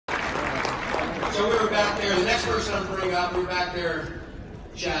So we were back there. The next person I'm bringing up, we were back there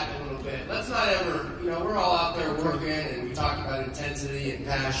chatting a little bit. Let's not ever, we're all out there working, and we talk about intensity and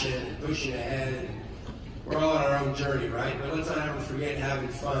passion and pushing ahead. And we're all on our own journey, right? But let's not ever forget having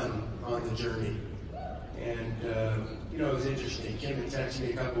fun on the journey. And, it was interesting. Kim had texted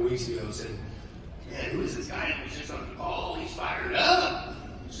me a couple weeks ago and said, man, who is this guy? He's just on the call. He's fired up.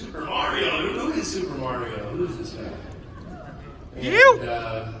 Super Mario. Who is Super Mario? Who is this guy?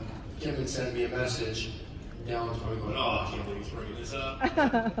 And Kim had sent me a message. Dallin's probably going, oh, I can't believe he's bringing this up.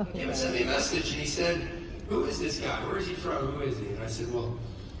 Kim had sent me a message, and he said, who is this guy? Where is he from? Who is he? And I said,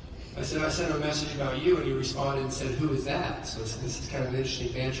 I sent him a message about you, and he responded and said, who is that? So this is kind of an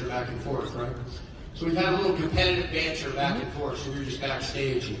interesting banter back and forth, right? So we've had a little competitive banter back and forth. So we were just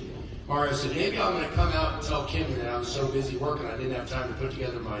backstage, and Mario said, maybe I'm going to come out and tell Kim that I was so busy working I didn't have time to put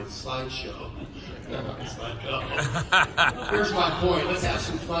together my slideshow. It's like, oh. Here's my point. Let's have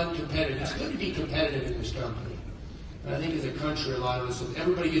some fun competitive. It's good to be competitive in this company. And I think as a country, a lot of us,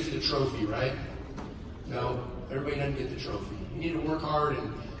 everybody gets the trophy, right? No, everybody doesn't get the trophy. You need to work hard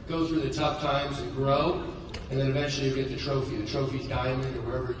and go through the tough times and grow, and then eventually you get the trophy. The trophy's diamond or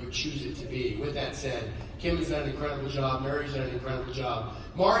wherever you choose it to be. With that said, Kim has done an incredible job. Mary's done an incredible job.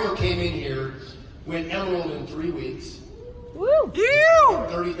 Mario came in here, went emerald in 3 weeks. Woo!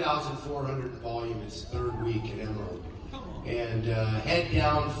 30,400 volume his third week in emerald. And head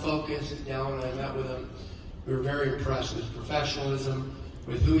down, focused down. I met with him. We were very impressed with his professionalism,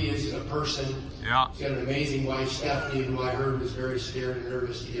 with who he is as a person. Yeah. He's got an amazing wife, Stephanie, who I heard was very scared and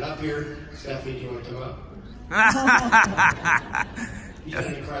nervous to get up here. Stephanie, do you want to come up? He's done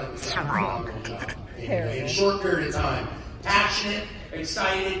an incredible job. Phenomenal job. In a short period of time. Passionate,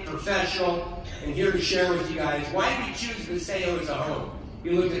 excited, professional, and here to share with you guys, why did he choose Vasayo as a home?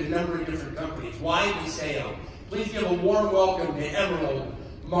 We looked at a number of different companies. Why Vasayo? Please give a warm welcome to Emerald,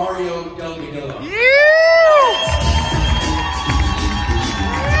 Mario Delgadillo.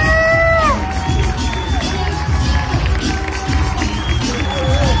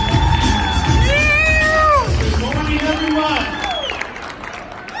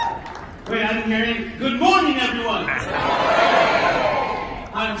 Wait, I didn't hear it. Good morning, everyone.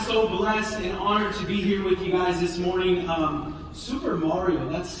 I'm so blessed and honored to be here with you guys this morning. Super Mario,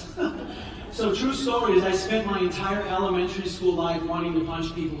 that's... So true story is I spent my entire elementary school life wanting to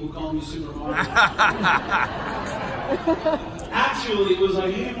punch people who called me Super Mario. Actually, it was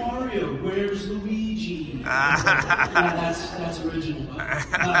like, hey Mario, where's Luigi? Yeah, that's original.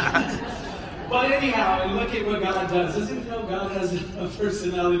 But anyhow, look at what God does. Doesn't you know God has a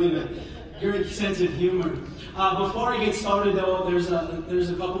personality and a great sense of humor? Before I get started, though, there's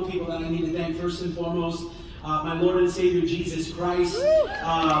a couple people that I need to thank. First and foremost, my Lord and Savior, Jesus Christ,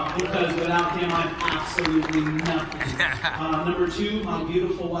 because without Him, I'm absolutely nothing. Number two, my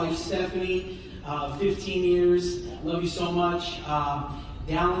beautiful wife, Stephanie, 15 years. Love you so much.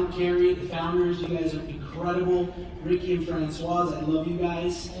 Dallin, Carrie, the founders, you guys are incredible. Ricky and Francoise, I love you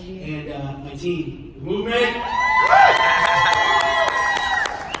guys. And my team, the movement.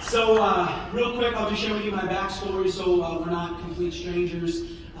 So, real quick, I'll just share with you my backstory so we're not complete strangers.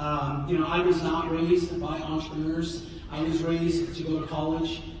 I was not raised by entrepreneurs. I was raised to go to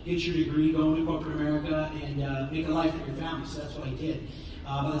college, get your degree, go into corporate America, and make a life for your family. So that's what I did.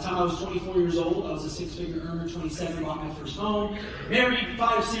 By the time I was 24 years old, I was a six-figure earner, 27, bought my first home, married,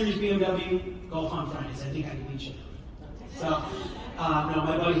 5 Series BMW, golf on Fridays. I think I can beat you. So, no,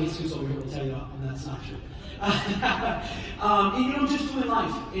 my buddy Jesus over here will tell you that, and that's not true. Just doing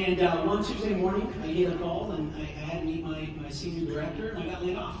life. And one Tuesday morning, I get a call, and I had to meet my senior director, and I got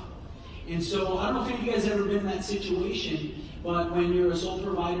laid off. And so, I don't know if any of you guys have ever been in that situation, but when you're a sole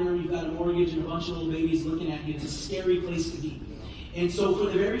provider, you've got a mortgage and a bunch of little babies looking at you, it's a scary place to be. And so for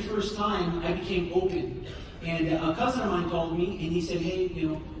the very first time, I became open. And a cousin of mine called me, and he said, hey,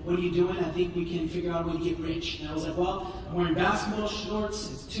 what are you doing? I think we can figure out a way to get rich. And I was like, well, I'm wearing basketball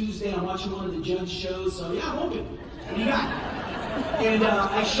shorts. It's Tuesday. I'm watching one of the Judge shows. So, yeah, I'm open. What do you got? And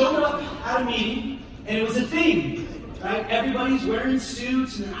I showed up at a meeting, and it was a thing. Right? Everybody's wearing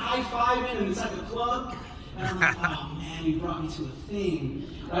suits, and they're high-fiving, and it's like a club. And I'm like, oh, man, you brought me to a thing.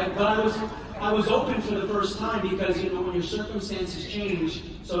 Right? But I was open for the first time because, when your circumstances change,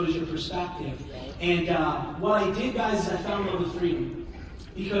 so does your perspective. And what I did, guys, is I found love with freedom.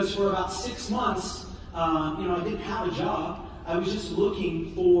 Because for about 6 months, I didn't have a job. I was just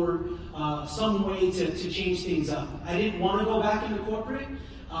looking for some way to change things up. I didn't want to go back into corporate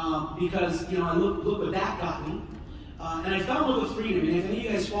because, I look what that got me. And I found love with freedom. And if any of you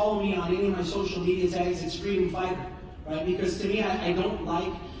guys follow me on any of my social media tags, it's Freedom Fighter. Right? Because to me, I don't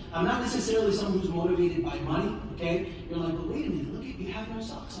like I'm not necessarily someone who's motivated by money, okay? You're like, but wait a minute, look at you have no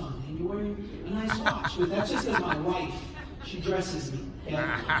socks on and you're wearing a nice watch. But that's just because my wife, she dresses me, okay?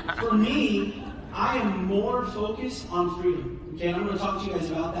 For me, I am more focused on freedom, okay? And I'm going to talk to you guys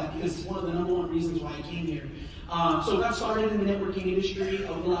about that because it's one of the #1 reasons why I came here. So got started in the networking industry.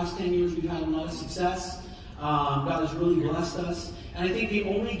 Over the last 10 years, we've had a lot of success. God has really blessed us. And I think the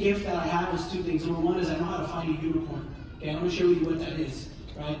only gift that I have is 2 things. Number 1 is I know how to find a unicorn. Okay, I'm going to show you what that is.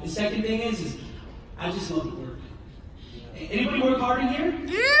 Right? The second thing is I just love to work. Anybody work hard in here?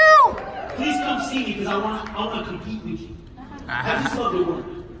 Yeah. Please come see me because I want to compete with you. I just love to work.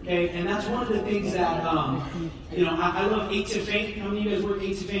 Okay, and that's one of the things that I love 8 to Faint. How many of you guys work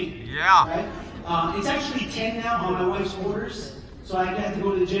 8 to Faint? Yeah. Right? It's actually 10 now on my wife's orders. So I had to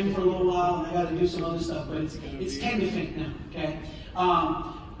go to the gym for a little while, and I got to do some other stuff, but it's 10 to Faint now, okay?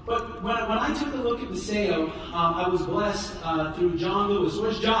 But when I took a look at Vasayo, I was blessed through John Lewis.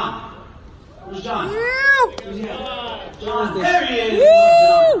 Where's John? Where's John? Where's he at? John, there he is.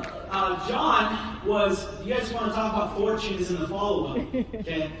 John was, you guys want to talk about fortunes in the follow-up,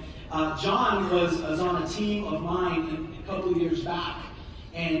 okay? John was on a team of mine a couple of years back,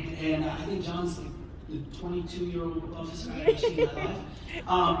 and I think John's the 22-year-old officer I've ever seen in my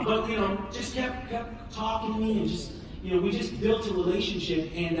life. But, just kept talking to me and just, we just built a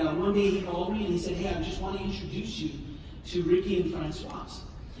relationship. And one day he called me and he said, hey, I just want to introduce you to Ricky and Francois.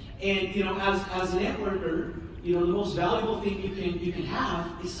 And, as a networker, the most valuable thing you can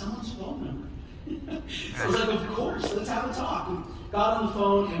have is someone's phone number. So I was like, of course, let's have a talk. We got on the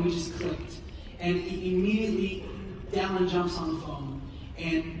phone and we just clicked. And immediately, Dallin jumps on the phone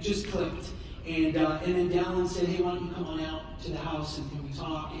and just clicked. And then Dallin said, hey, why don't you come on out to the house and we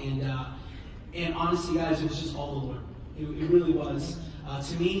talk? And honestly, guys, it was just all the Lord. It really was.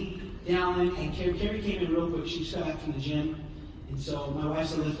 To me, Dallin and Carrie came in real quick. She just got back from the gym. And so my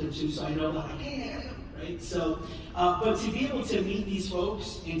wife's a lifter too, so I know that, right? So, but to be able to meet these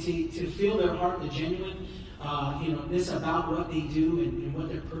folks and to feel their heart, the genuine, this about what they do and what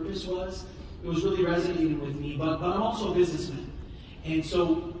their purpose was, it was really resonating with me. But I'm also a businessman. And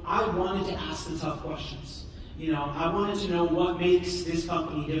so I wanted to ask the tough questions. I wanted to know what makes this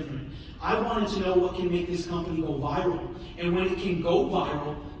company different. I wanted to know what can make this company go viral. And when it can go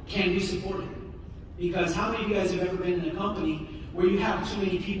viral, can we support it? Because how many of you guys have ever been in a company where you have too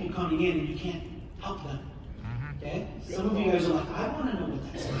many people coming in and you can't help them? Okay? Some of you guys are like, I want to know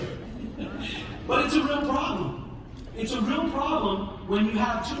what that's like. But it's a real problem. It's a real problem when you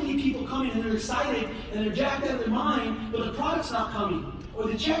have too many people coming and they're excited and they're jacked out of their mind, but the product's not coming or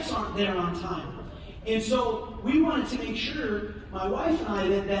the checks aren't there on time. And so we wanted to make sure, my wife and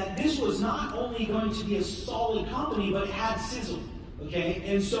I, that this was not only going to be a solid company, but it had sizzle. Okay?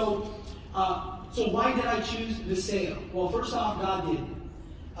 And so why did I choose Vasayo? Well, first off, God did.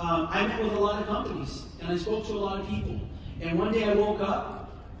 I met with a lot of companies and I spoke to a lot of people. And one day I woke up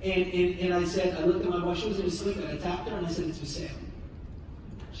and I said, I looked at my wife, she was in sleep, and I tapped her and I said, it's Vasayo.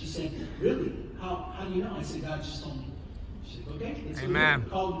 She said, really? How do you know? I said, God just told me. She said, okay. And so Amen.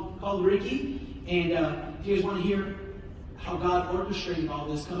 Called Ricky, and if you guys want to hear how God orchestrated all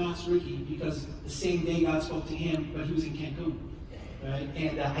this, come ask Ricky, because the same day God spoke to him, but he was in Cancun, right?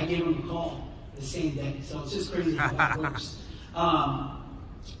 And I gave him a call the same day. So it's just crazy how that works.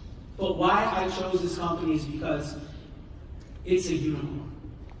 But why I chose this company is because it's a unicorn.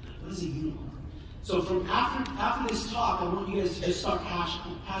 What is a unicorn? So from after this talk, I want you guys to just start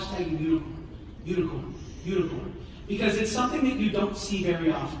hashtagging unicorn, unicorn, unicorn. Because it's something that you don't see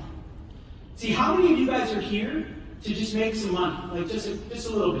very often. See, how many of you guys are here to just make some money? Like just a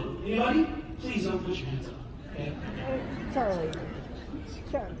little bit. Anybody? Please don't put your hands up. Okay? Charlie.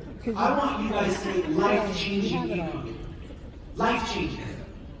 I want you guys to make life-changing income. Life-changing.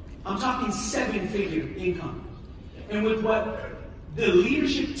 I'm talking 7-figure income. And with what the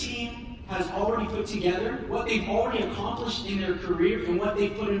leadership team has already put together, what they've already accomplished in their career, and what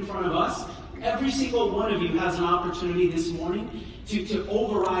they've put in front of us, every single one of you has an opportunity this morning to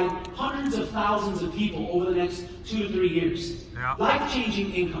override hundreds of thousands of people over the next 2 to 3 years. Yeah.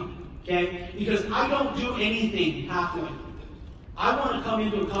 Life-changing income, okay? Because I don't do anything halfway. I want to come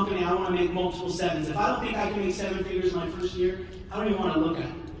into a company, I want to make multiple sevens. If I don't think I can make 7 figures in my first year, I don't even want to look at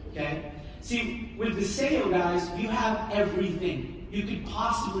it, okay? See, with Vasayo, guys, you have everything you could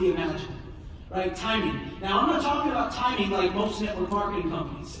possibly imagine, right? Timing. Now, I'm not talking about timing like most network marketing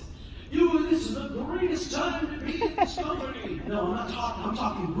companies. This is the greatest time to be in this company. No, I'm not talking. I'm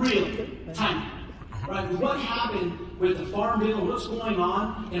talking real timing, right? What happened with the Farm Bill and what's going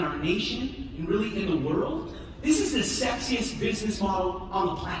on in our nation and really in the world? This is the sexiest business model on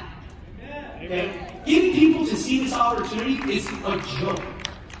the planet. Okay? Getting people to see this opportunity is a joke.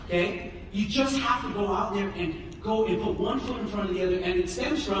 Okay? You just have to go out there and go and put one foot in front of the other, and it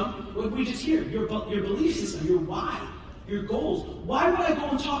stems from what we just hear, your belief system, your why, your goals. Why would I go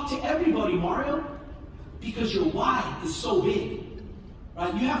and talk to everybody, Mario? Because your why is so big.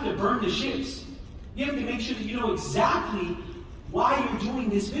 Right? You have to burn the ships. You have to make sure that you know exactly why you're doing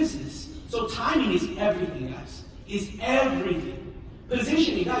this business. So timing is everything, guys. Is everything.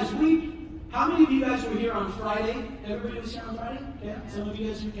 Positioning, guys, how many of you guys were here on Friday? Everybody was here on Friday? Yeah, some of you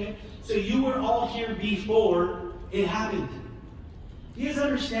guys were, okay. So you were all here before it happened. Do you guys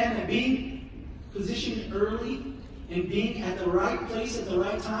understand that being positioned early and being at the right place at the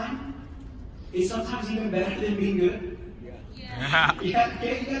right time is sometimes even better than being good? Yeah. Yeah,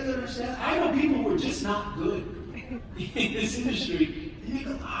 okay, you guys understand? I know people who are just not good in this industry. They make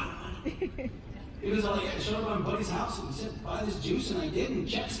a lot of money. It was like, I showed up at my buddy's house and he said, buy this juice, and I did, and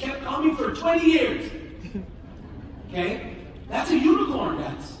checks kept coming for 20 years. Okay? That's a unicorn,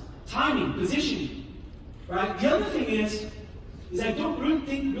 guys. Timing, positioning. Right? The other thing is I don't really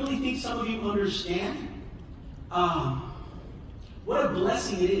think some of you understand what a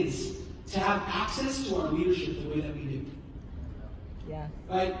blessing it is to have access to our leadership the way that we do. Yeah.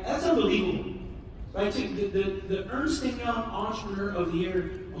 Right? That's unbelievable. Right? The Ernst & Young Entrepreneur of the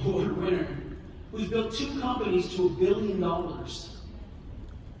Year Award winner, who's built 2 companies to $1 billion.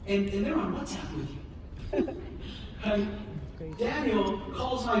 And they're on WhatsApp with you. Right? Daniel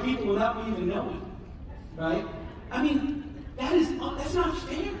calls my people without me even knowing. Right? I mean, that's not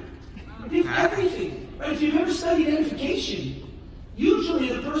fair. They have everything. Right? If you've ever studied edification, usually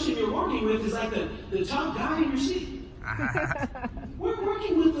the person you're working with is like the top guy in your seat. We're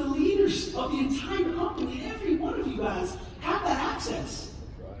working with the leaders of the entire company, and every one of you guys have that access.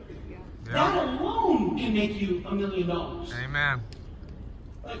 That alone can make you $1 million. Amen.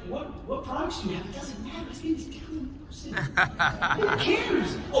 Like, what products do you have? It doesn't matter. It's getting this talented person. Who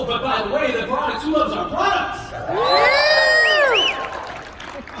cares? Oh, but by the way, the products, who loves our products?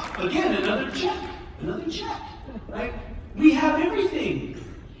 Again, another check. Right? We have everything.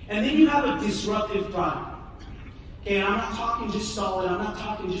 And then you have a disruptive product. Okay, I'm not talking just solid. I'm not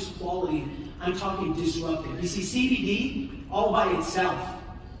talking just quality. I'm talking disruptive. You see, CBD, all by itself,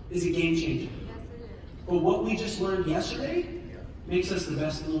 is a game changer. But what we just learned yesterday makes us the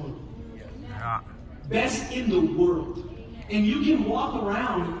best in the world. Yeah. Best in the world. And you can walk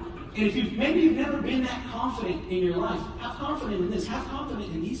around, and if maybe you've never been that confident in your life, have confidence in this, have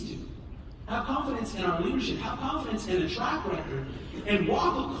confidence in these 2. Have confidence in our leadership, have confidence in the track record, and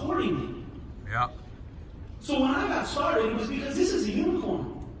walk accordingly. Yeah. So when I got started, it was because this is a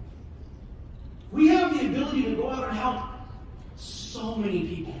unicorn. We have the ability to go out and help so many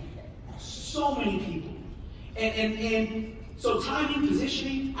people. So many people. And so timing,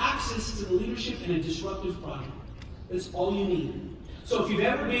 positioning, access to the leadership, and a disruptive product. That's all you need. So if you've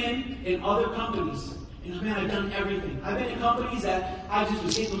ever been in other companies, and man, I've done everything. I've been in companies that I just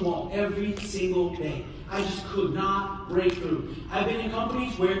was hitting the wall every single day. I just could not break through. I've been in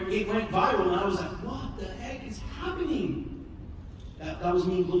companies where it went viral, and I was like, what the heck is happening? That was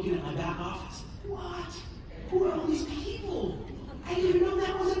me looking at my back office. What? Who are all these people? I didn't even know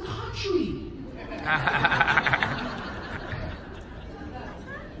that was a country.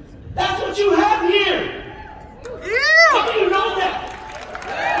 That's what you have here. How do you know that?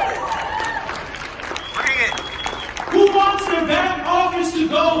 Bring it. Who wants their back office to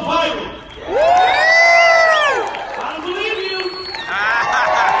go viral? I don't believe you.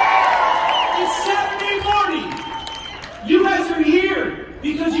 It's Saturday morning. You guys are here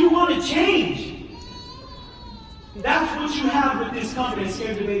because you want to change. That's what you have with this company. I'm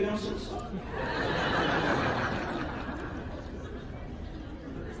scared to baby. I'm so sorry.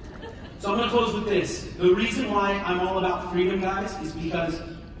 So I'm going to close with this. The reason why I'm all about freedom, guys, is because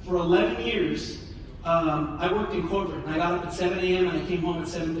for 11 years, I worked in corporate. And I got up at 7 a.m. and I came home at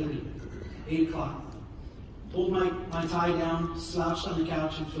 7:30, 8 o'clock. Pulled my tie down, slouched on the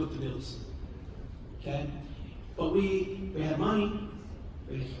couch, and flipped the bills. Okay? But we had money.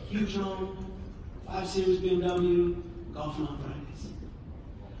 We had a huge home. 5 Series BMW, golfing on Fridays.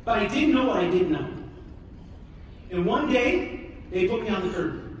 But I didn't know what I didn't know. And one day, they put me on the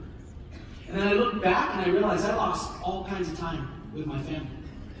curb. And then I looked back and I realized I lost all kinds of time with my family.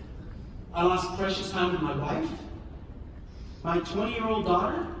 I lost precious time with my wife, my 20-year-old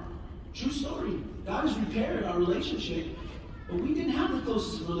daughter. True story. God has repaired our relationship, but we didn't have the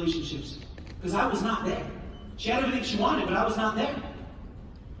closest of relationships because I was not there. She had everything she wanted, but I was not there.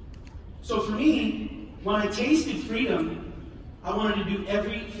 So for me, when I tasted freedom, I wanted to do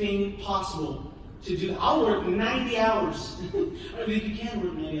everything possible to do that. I'll work 90 hours. I mean, you can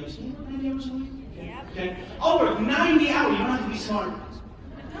work 90 hours. Can you work 90 hours a week? Yeah. Okay. I'll work 90 hours. You don't have to be smart.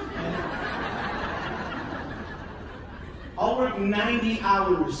 I'll work 90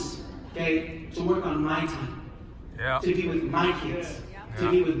 hours, okay, to work on my time. Yeah. To be with my kids.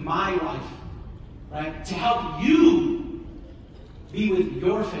 To be with my wife. Right? To help you be with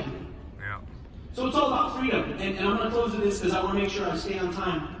your family. Yeah. So it's all about freedom. And I'm going to close with this because I want to make sure I stay on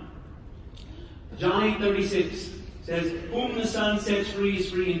time. John 8:36 says, whom the Son sets free is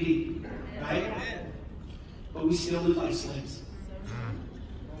free indeed. Right? But we still live like slaves.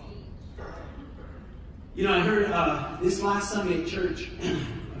 You know, I heard this last Sunday at church,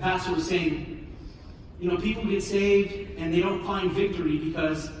 a pastor was saying, you know, people get saved and they don't find victory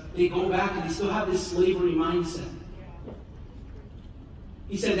because they go back and they still have this slavery mindset.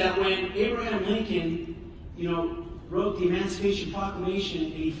 He said that when Abraham Lincoln, you know, wrote the Emancipation Proclamation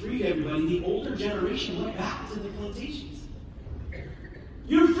and he freed everybody, the older generation went back to the plantations.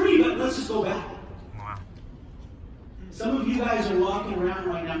 You're free, but let's just go back. Wow. Some of you guys are walking around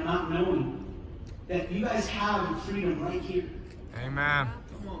right now not knowing that you guys have freedom right here. Amen.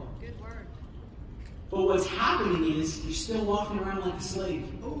 Come on. Good word. But what's happening is you're still walking around like a slave.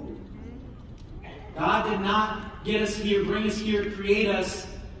 God did not get us here, bring us here, create us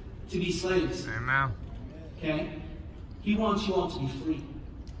to be slaves. Amen. Okay? He wants you all to be free.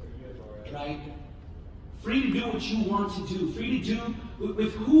 Right? Free to do what you want to do. Free to do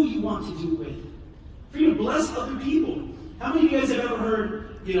with who you want to do with. Free to bless other people. How many of you guys have ever heard,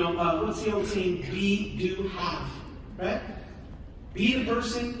 you know, what's the old saying? Be, do, have. Right? Be the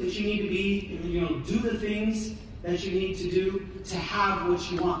person that you need to be. You know, do the things that you need to do to have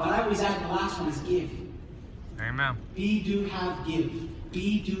what you want. But I always add the last one is give. Amen. Be, do, have, give.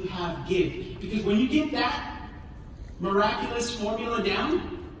 Be, do, have, give. Because when you get that miraculous formula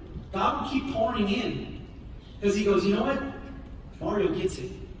down, God will keep pouring in. Because he goes, you know what? Mario gets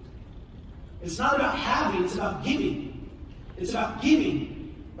it. It's not about having, it's about giving. It's about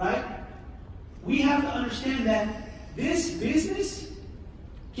giving, right? We have to understand that this business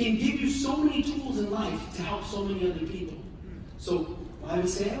can give you so many tools in life to help so many other people. So, why have a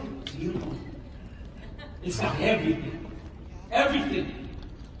sale? It's a unicorn. It's got everything. Everything.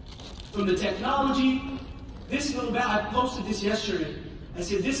 From the technology, this little bag, I posted this yesterday. I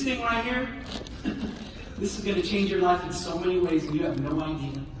said, this thing right here, this is going to change your life in so many ways, and you have no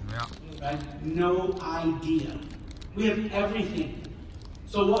idea. Yeah. Right? No idea. We have everything.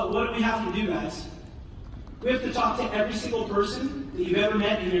 So what do we have to do, guys? We have to talk to every single person that you've ever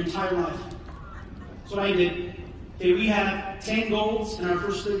met in your entire life. That's what I did. Okay, we had 10 golds in our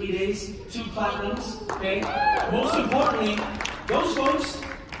first 30 days, 2 platinums. Okay, most importantly, those folks,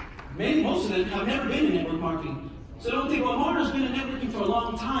 most of them have never been in network marketing. So don't think, well, Mario's been in networking for a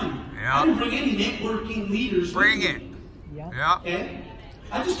long time. Yeah. I didn't bring any networking leaders. Bring it. Yeah. Okay,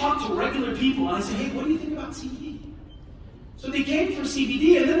 I just talked to regular people and I said, hey, what do you think about CBD? So they came for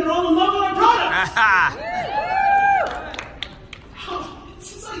CBD and then they're all in love with our products. Oh,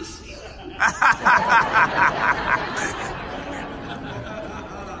 this is like stealing.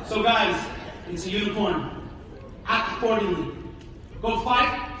 So guys, it's a unicorn. Act accordingly. Go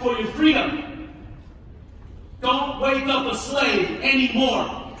fight for your freedom. Don't wake up a slave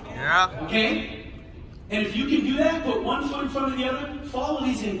anymore. Yeah. Okay? And if you can do that, put one foot in front of the other, follow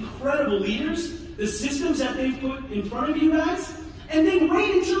these incredible leaders, the systems that they've put in front of you guys, and then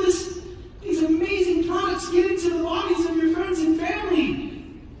wait until these amazing products get into the bodies of your friends and family.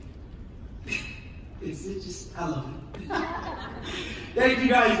 I love it. Thank you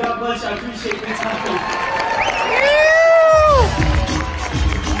guys. God bless you. I appreciate it.